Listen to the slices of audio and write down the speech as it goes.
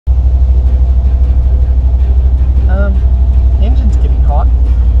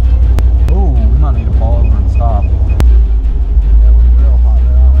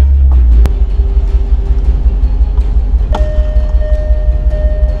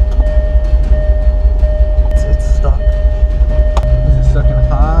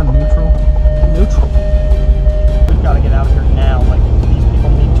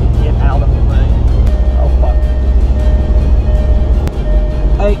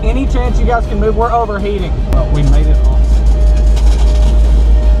Any chance you guys can move? We're overheating. Well, we made it off.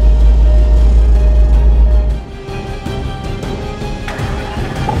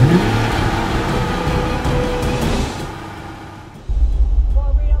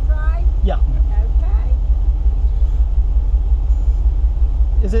 Four-wheel drive? Yeah. Okay.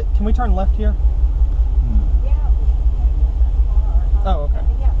 Is it? Can we turn left here? Yeah, we can't get that far. Oh, okay.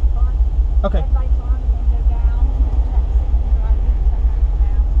 Yeah, the car. Okay. Headlights on, window down, and texting, driving 10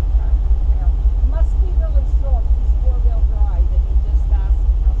 miles an hour. It must be really soft. He's four-wheel drive, and he just asked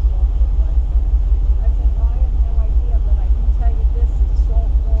me how soft it was. I said, well, I have no idea, but I can tell you this: it's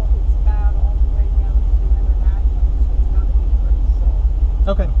soft. It's bad all the way down to international, so it's got to be pretty soft.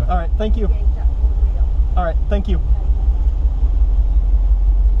 Okay. All right. Thank you. Gauge that four-wheel. All right. Thank you. Okay.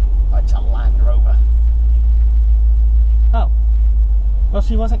 It's a Land Rover. Oh. Well,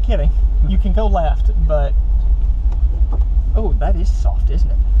 she wasn't kidding. You can go left, but... Oh, that is soft, isn't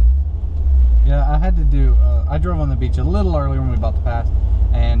it? Yeah, I had to do, I drove on the beach a little earlier when we bought the pass,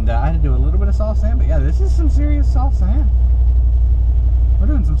 and I had to do a little bit of soft sand, but yeah, this is some serious soft sand. We're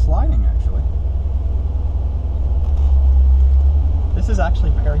doing some sliding, actually. This is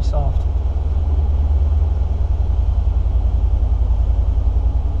actually very soft.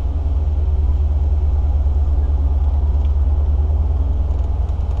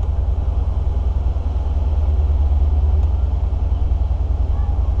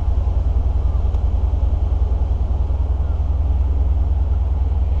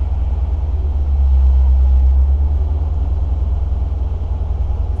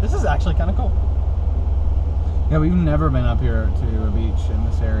 This is actually kind of cool. Yeah, we've never been up here to a beach in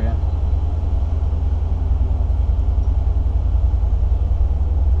this area.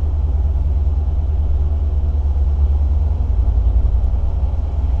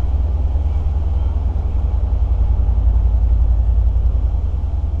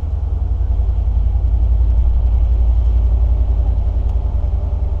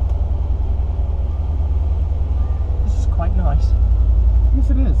 This is quite nice. Yes,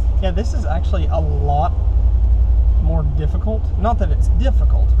 it is. Yeah, this is actually a lot more difficult. Not that it's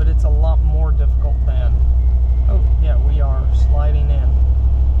difficult, but it's a lot more difficult than... Oh, yeah, we are sliding in.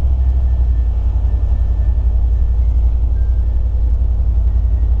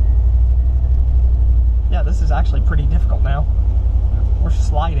 Yeah, this is actually pretty difficult now. We're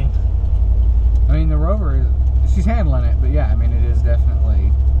sliding. I mean, the Rover is, she's handling it, but yeah, I mean, it is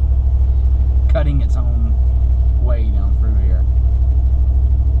definitely cutting its own way down through here.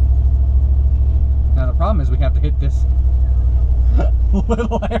 Now the problem is we have to hit this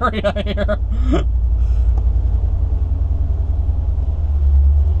little area here.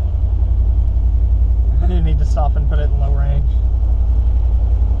 I do need to stop and put it in low range.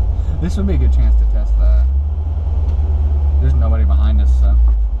 This would be a good chance to test that. There's nobody behind us, so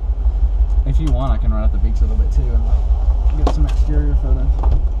if you want, I can run up the beach a little bit too and get some exterior photos.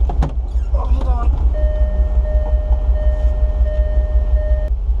 Oh, hold on.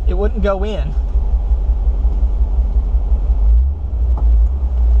 It wouldn't go in.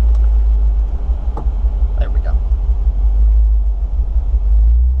 There we go.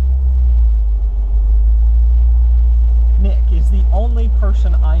 Nick is the only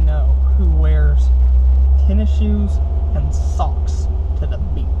person I know who wears tennis shoes and socks to the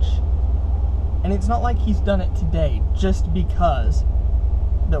beach. And it's not like he's done it today just because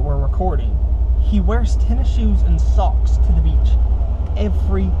that we're recording. He wears tennis shoes and socks to the beach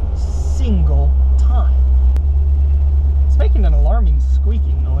every single time. It's making an alarming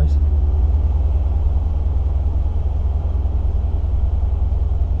squeaking noise.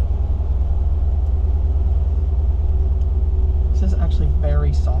 This is actually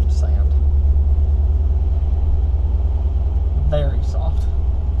very soft sand. Very soft.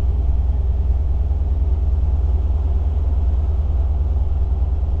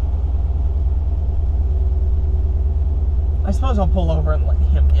 I suppose I'll pull over and let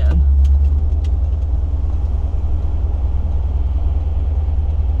him in.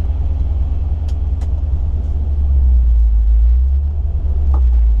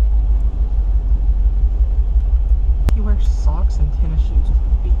 He wears socks and tennis shoes to the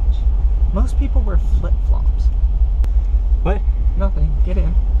beach. Most people wear flip-flops. What? Nothing. Get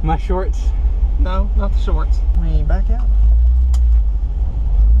in. My shorts? No, not the shorts. We back out.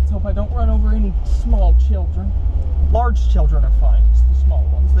 Let's hope I don't run over any small children. Large children are fine. It's the small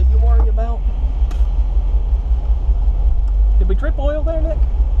ones that you worry about. Did we drip oil there, Nick?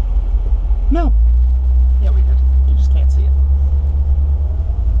 No. Yeah, we did. You just can't see it.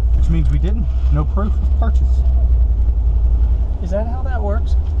 Which means we didn't. No proof of purchase. Is that how that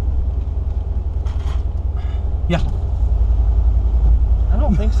works? Yeah. I don't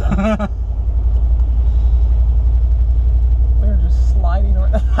don't think so. We're just sliding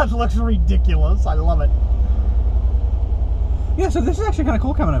around. That looks ridiculous. I love it. Yeah, so this is actually kind of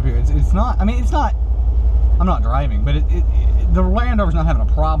cool coming up here. It's not, I mean, it's not, I'm not driving, but the Land Rover's not having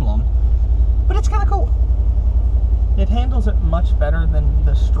a problem. But it's kind of cool. It handles it much better than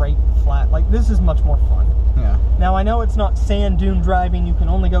the straight flat. Like, this is much more fun. Yeah. Now, I know it's not sand dune driving. You can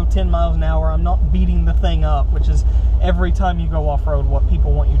only go 10 miles an hour. I'm not beating the thing up, which is every time you go off-road what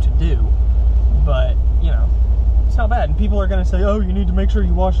people want you to do. But, you know, it's not bad. And people are going to say, oh, you need to make sure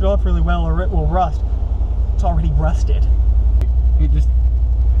you wash it off really well or it will rust. It's already rusted. It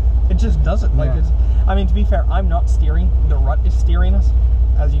just does it. Like, yeah. it's, I mean, to be fair, I'm not steering. The rut is steering us,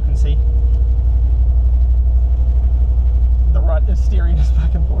 as you can see. The rut is steering us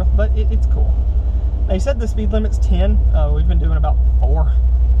back and forth, but it's cool. They said the speed limit's 10. We've been doing about 4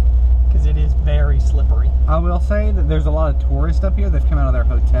 because it is very slippery. I will say that there's a lot of tourists up here that come out of their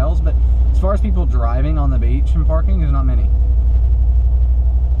hotels, but as far as people driving on the beach and parking, there's not many.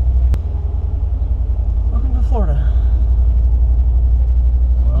 Welcome to Florida.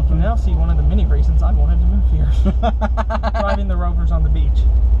 You can now see one of the many reasons I wanted to move here. Driving the Rovers on the beach.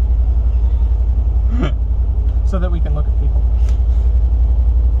 So that we can look at people.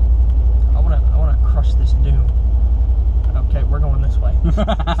 I wanna crush this dune. Okay, we're going this way.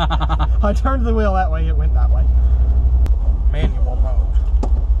 I turned the wheel that way, it went that way. Manual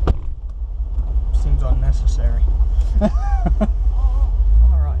mode. Seems unnecessary.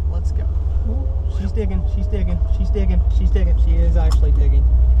 Alright, let's go. She's digging, she's digging, she's digging, she's digging. She is actually digging.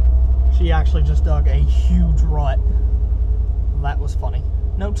 She actually just dug a huge rut. That was funny.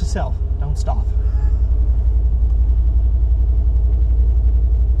 Note to self, don't stop.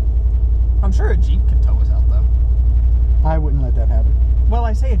 I'm sure a Jeep could tow us out, though. I wouldn't let that happen. Well,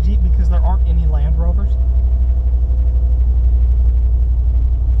 I say a Jeep because there aren't any Land Rovers.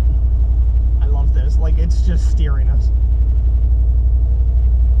 I love this. Like, it's just steering us.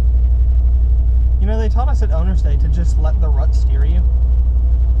 You know, they taught us at Owner's Day to just let the rut steer you.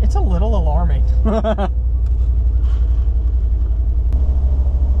 It's a little alarming. I'm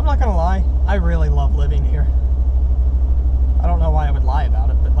not gonna lie, I really love living here. I don't know why I would lie about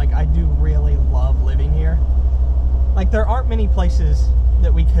it, but like, I do really love living here. Like, there aren't many places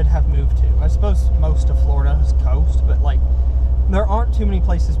that we could have moved to. I suppose most of Florida is coast, but like, there aren't too many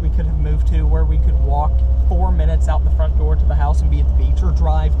places we could have moved to where we could walk 4 minutes out the front door to the house and be at the beach, or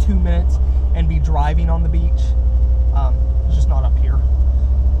drive 2 minutes and be driving on the beach. It's just not up here.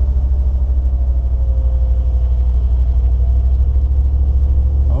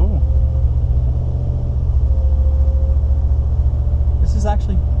 Oh. This is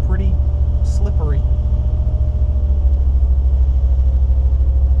actually pretty slippery.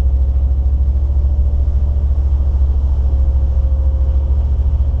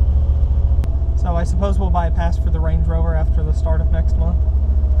 So I suppose we'll buy a pass for the Range Rover after the start of next month,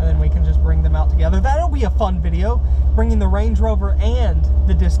 and then we can just bring them out together. That'll be a fun video, bringing the Range Rover and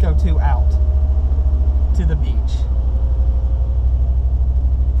the Disco 2 out to the beach.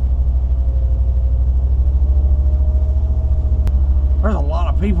 There's a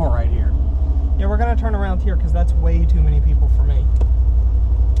lot of people right here. Yeah, we're gonna turn around here because that's way too many people for me.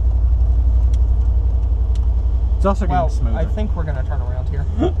 It's also getting smoother. I think we're gonna turn around here.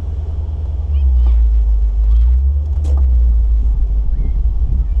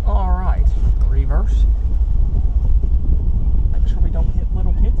 Alright, reverse. Make sure we don't hit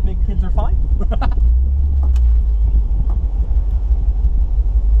little kids. Big kids are fine.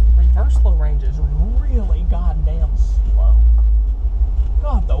 Reverse slow range is really goddamn slow.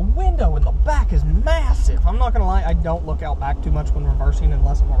 God, the window in the back is massive. I'm not gonna lie, I don't look out back too much when reversing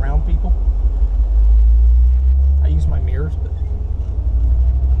unless I'm around people. I use my mirrors, but...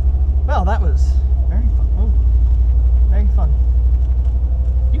 Well, that was very fun. Oh, very fun.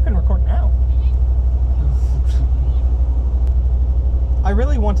 You can record now. I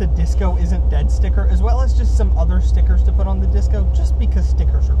really want a Disco Isn't Dead sticker, as well as just some other stickers to put on the Disco, just because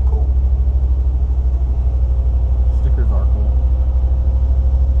stickers are cool. Stickers are cool.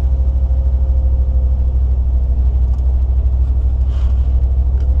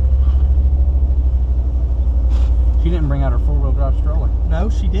 She didn't bring out her four-wheel drive stroller. No,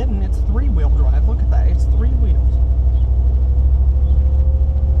 she didn't. It's 3-wheel drive. Look at that. It's 3 wheels.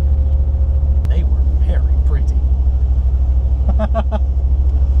 They were very pretty.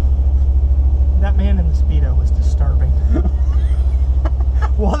 That man in the Speedo was disturbing.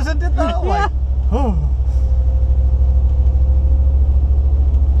 Wasn't it though? Yeah. Like, oh.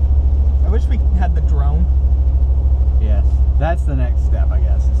 I wish we had the drone. Yes, that's the next step, I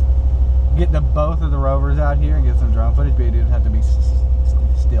guess. Is get both of the Rovers out here and get some drone footage, but it didn't have to be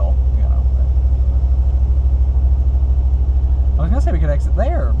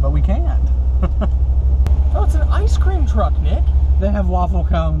there, but we can't. Oh, it's an ice cream truck, Nick. They have waffle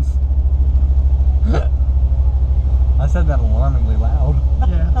cones. I said that alarmingly loud.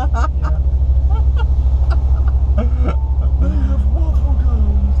 Yeah, yeah. They have waffle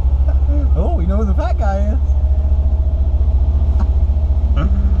cones. Oh, we know who the fat guy is.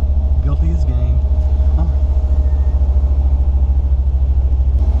 Guilty as gained.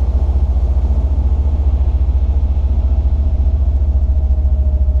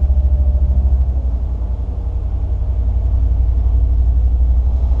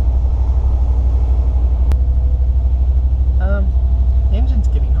 The engine's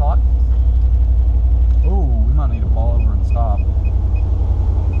getting hot. Oh, we might need to pull over and stop.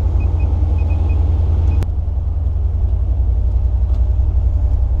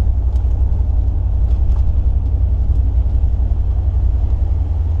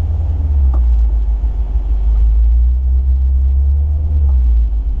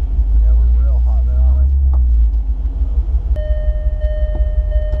 Yeah, we're real hot there, aren't we?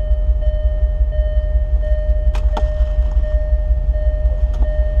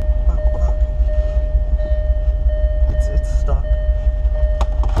 It's stuck.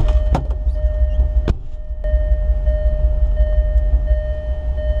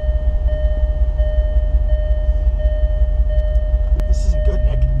 This isn't good,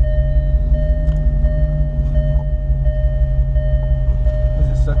 Nick. Is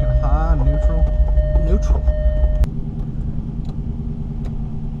it stuck in high, neutral? Neutral.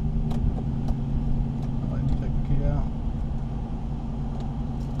 I'll let you take the key out.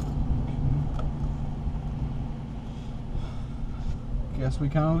 Guess we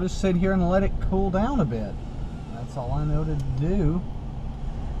kind of just sit here and let it cool down a bit. That's all I know to do.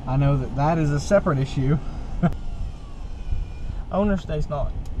 I know that that is a separate issue. Owner's Day's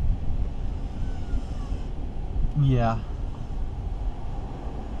not. Yeah.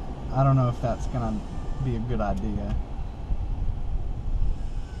 I don't know if that's gonna be a good idea.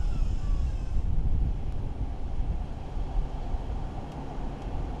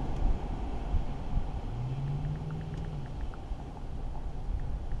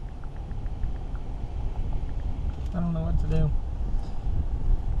 I don't know what to do.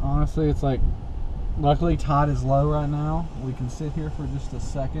 Honestly, it's like, luckily tide is low right now. We can sit here for just a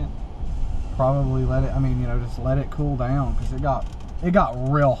second. Probably let it, I mean, you know, just let it cool down, because it got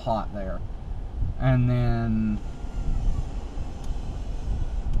real hot there. And then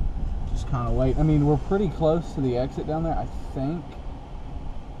just kind of wait. I mean, we're pretty close to the exit down there, I think.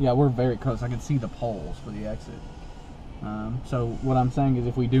 Yeah, we're very close. I can see the poles for the exit. So what I'm saying is,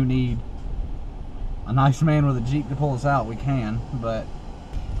 if we do need a nice man with a Jeep to pull us out, we can, but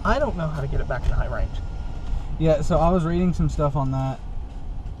I don't know how to get it back to high range. yeah, so I was reading some stuff on that,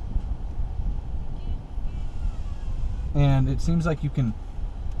 and it seems like you can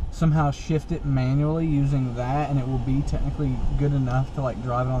somehow shift it manually using that, and it will be technically good enough to like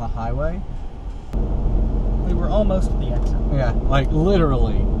drive it on the highway. We were almost at the exit. Yeah, like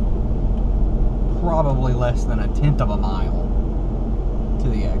literally probably less than 1/10 of a mile to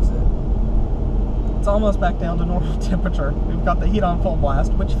the exit. It's almost back down to normal temperature. We've got the heat on full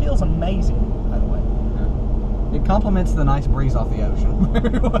blast, which feels amazing, by the way. Yeah. It complements the nice breeze off the ocean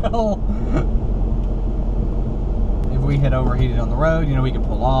very well. If we had overheated on the road, you know, we could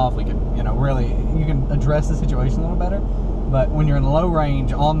pull off, we could, you know, really, you can address the situation a little better. But when you're in low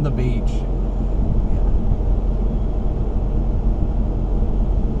range on the beach, yeah.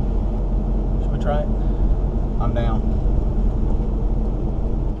 Should we try it? I'm down.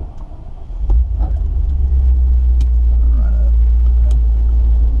 Right up.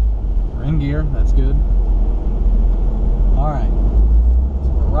 We're in gear, that's good. Alright. So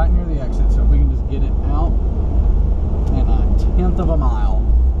we're right near the exit, so if we can just get it out in 1/10 of a mile,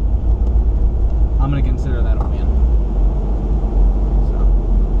 I'm going to consider that a win. So,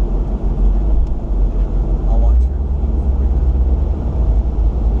 I'll watch your view for you.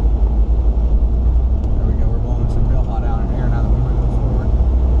 There we go, we're blowing some real hot out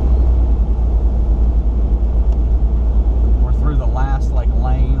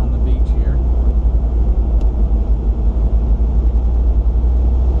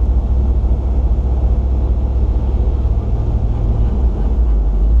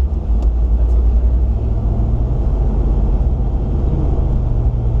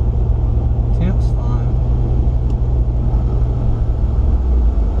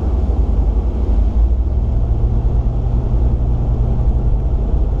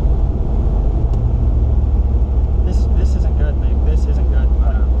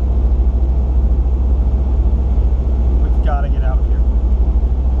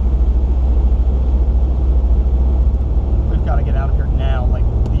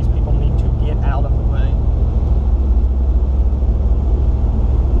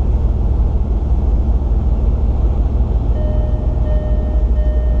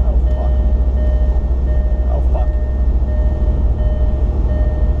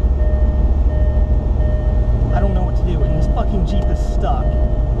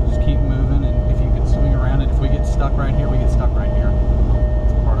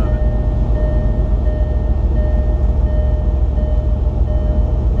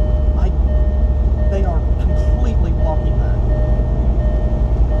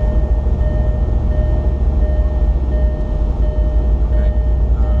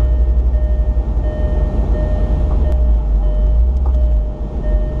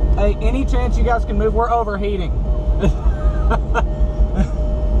any chance you guys can move? We're overheating.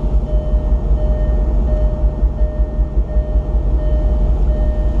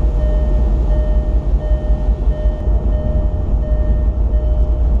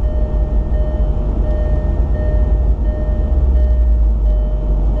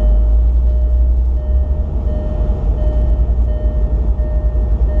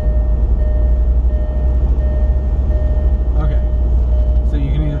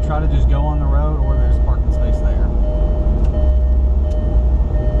 Try to just go on the road, or there's parking space there.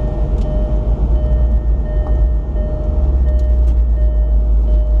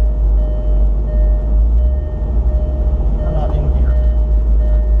 I'm not in here.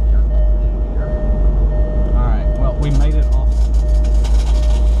 You're not in here. Alright, well, we made it off.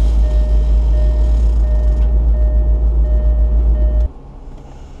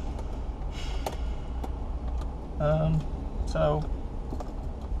 So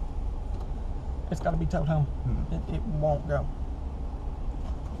it's got to be towed home. It won't go.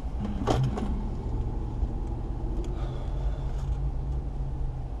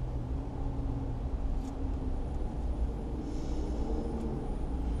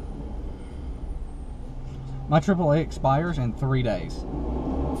 My AAA expires in 3 days.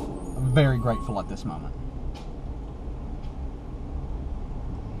 I'm very grateful at this moment.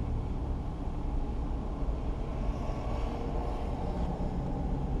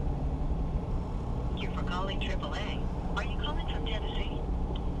 Calling AAA. Are you calling from Tennessee?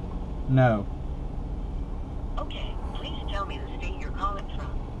 No. Okay, please tell me the state you're calling from.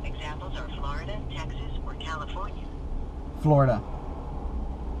 Examples are Florida, Texas, or California. Florida.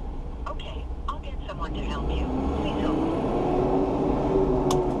 Okay, I'll get someone to help you. Please hold.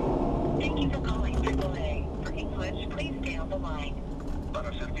 Thank you for calling AAA. For English, please stay on the line.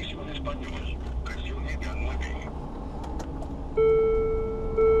 Para servicio en español, presione el 9.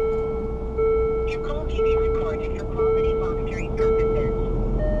 Your call may be recorded for quality monitoring purposes.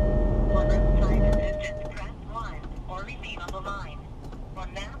 For roadside assistance, press 1 or remain on the line. For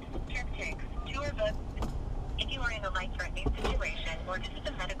maps, trip tics, tour books. If you are in a life-threatening situation or this is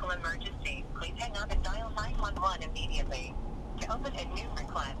a medical emergency, please hang up and dial 911 immediately. To open a new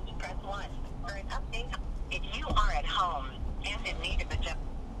request, press 1. For an update, if you are at home and in need of a job.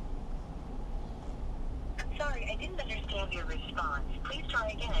 I'm sorry, I didn't understand your response. Please try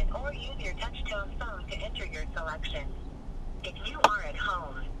again or use your touch-tone phone to enter your selection. If you are at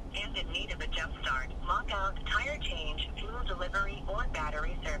home and in need of a jump start, lockout, tire change, fuel delivery, or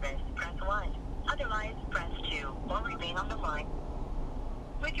battery service, press 1. Otherwise, press 2 or remain on the line.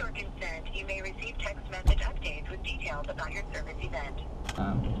 With your consent, you may receive text message updates with details about your service event.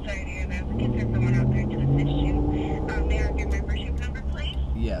 Sorry to hear that. We can send someone out there to assist you. May I have your membership number, please?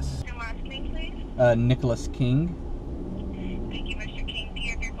 Yes. Your last name, please? Nicholas King. Thank you, Mr. King. Do you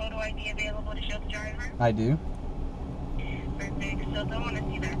have your photo ID available to show the driver? I do. Perfect. So don't want to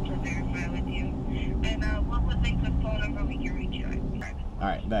see that to verify with you. And what was Nicholas' phone number we can reach you at?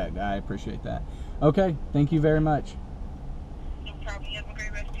 Alright, I appreciate that. Okay, thank you very much. No problem. You have a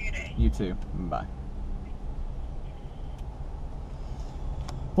great rest of your day. You too. Bye.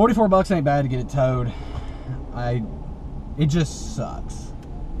 $44 ain't bad to get it towed. It just sucks.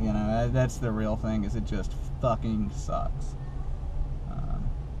 You know, that's the real thing, is it just fucking sucks.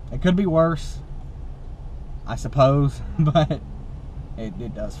 It could be worse, I suppose, but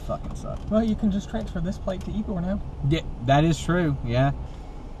it does fucking suck. Well, you can just transfer this plate to Igor now. Yeah, that is true, yeah.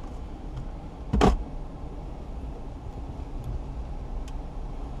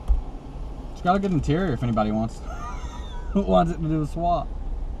 It's got a good interior if anybody wants wants it to do a swap.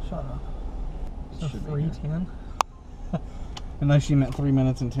 Shut up. So Should be 310. Unless she meant 3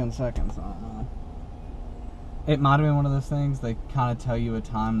 minutes and 10 seconds. I don't know. It might have been one of those things, they kind of tell you a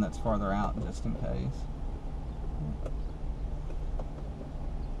time that's farther out just in case.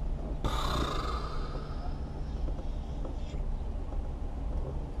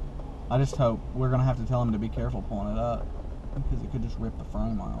 I just hope we're going to have to tell him to be careful pulling it up, because it could just rip the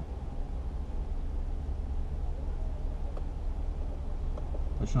frame out.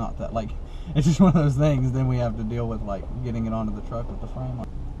 It's not that, like, it's just one of those things, then we have to deal with, like, getting it onto the truck with the frame on.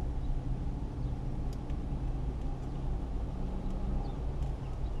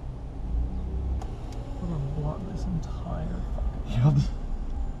 We're going to block this entire fucking... Yep.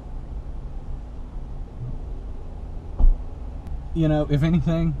 You know, if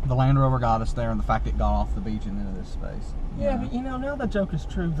anything, the Land Rover got us there, and the fact it got off the beach and into this space. Yeah, but you know, now the joke is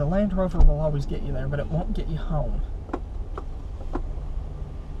true. The Land Rover will always get you there, but it won't get you home.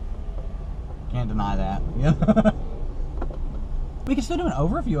 Can't deny that. Yeah. We can still do an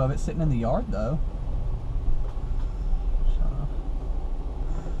overview of it sitting in the yard, though. Shut up.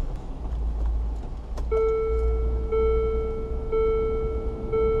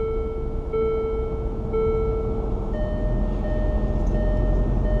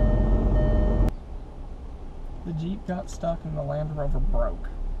 Jeep got stuck and the Land Rover broke.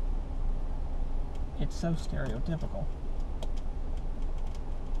 It's so stereotypical.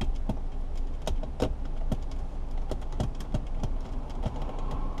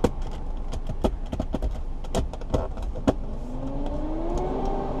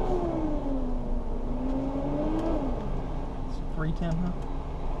 It's 310, huh?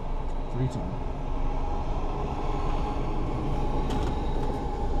 310.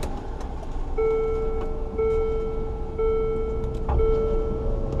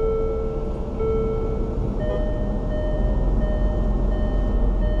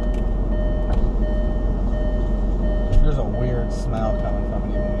 Smell coming from it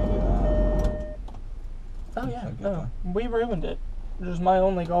even when you do that. Oh yeah, no, we ruined it. Just my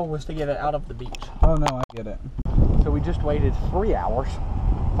only goal was to get it out of the beach. Oh no, I get it. So we just waited 3 hours.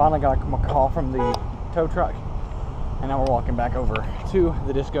 Finally got a call from the tow truck, and now we're walking back over to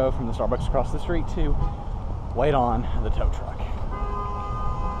the Disco from the Starbucks across the street to wait on the tow truck.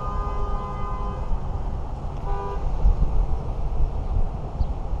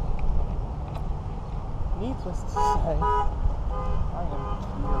 Needless to say, I am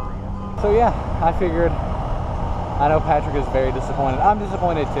furious. So yeah, I figured, I know Patrick is very disappointed. I'm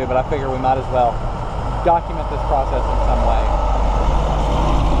disappointed too, but I figure we might as well document this process in some way.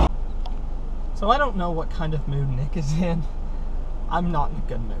 So I don't know what kind of mood Nick is in. I'm not in a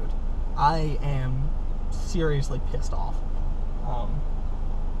good mood. I am seriously pissed off.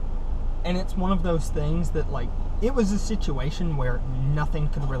 And it's one of those things that, like, it was a situation where nothing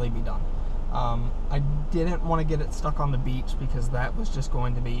could really be done. I didn't want to get it stuck on the beach because that was just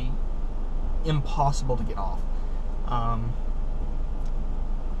going to be impossible to get off.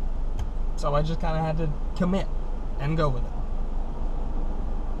 So I just kind of had to commit and go with it.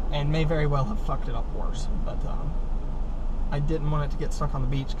 And may very well have fucked it up worse, but I didn't want it to get stuck on the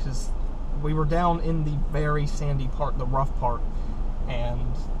beach because we were down in the very sandy part, the rough part,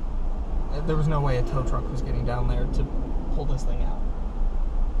 and there was no way a tow truck was getting down there to pull this thing out.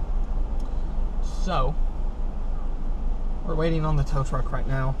 So, we're waiting on the tow truck right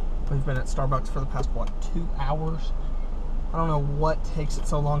now. We've been at Starbucks for the past, what, 2 hours? I don't know what takes it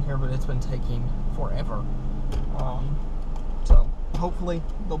so long here, but it's been taking forever. So, hopefully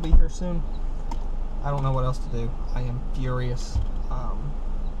they'll be here soon. I don't know what else to do. I am furious. Yeah.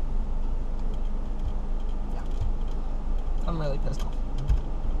 I'm really pissed off.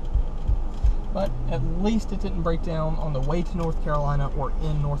 But at least it didn't break down on the way to North Carolina or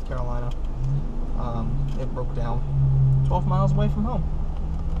in North Carolina. It broke down 12 miles away from home.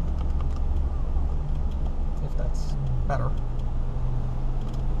 If that's better.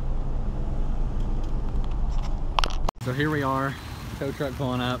 So here we are, tow truck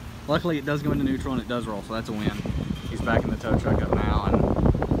pulling up. Luckily it does go into neutral and it does roll, so that's a win. He's backing the tow truck up now, and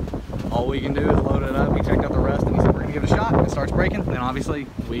all we can do is load it up. He checked out the rest and he said we're gonna give it a shot. It starts braking, then obviously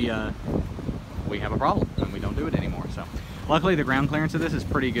we have a problem and we don't do it anymore. So luckily the ground clearance of this is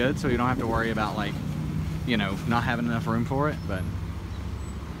pretty good, so you don't have to worry about, like, you know, not having enough room for it. But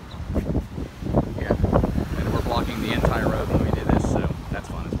yeah, and we're blocking the entire road when we do this, so that's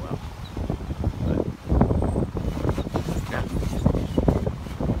fun as well. But yeah.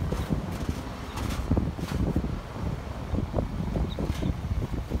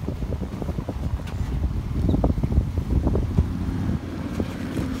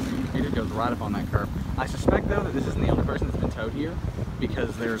 He just goes right up on that curb. I suspect though that this isn't the only person that's been towed here,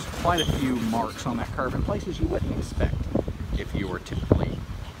 because there's quite a few marks on that curve in places you wouldn't expect if you were typically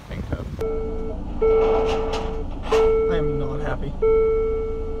being towed. I am not happy.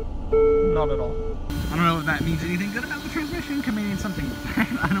 Not at all. I don't know if that means anything good about the transmission, could mean something bad,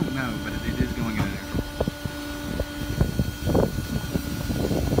 I don't know, but it is going into neutral.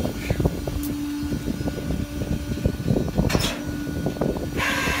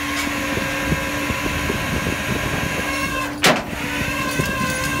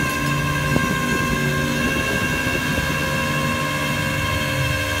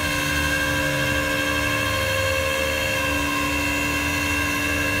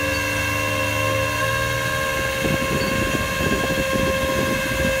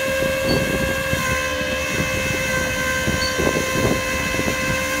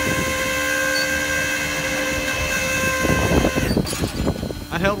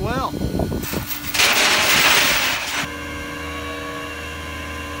 That held well.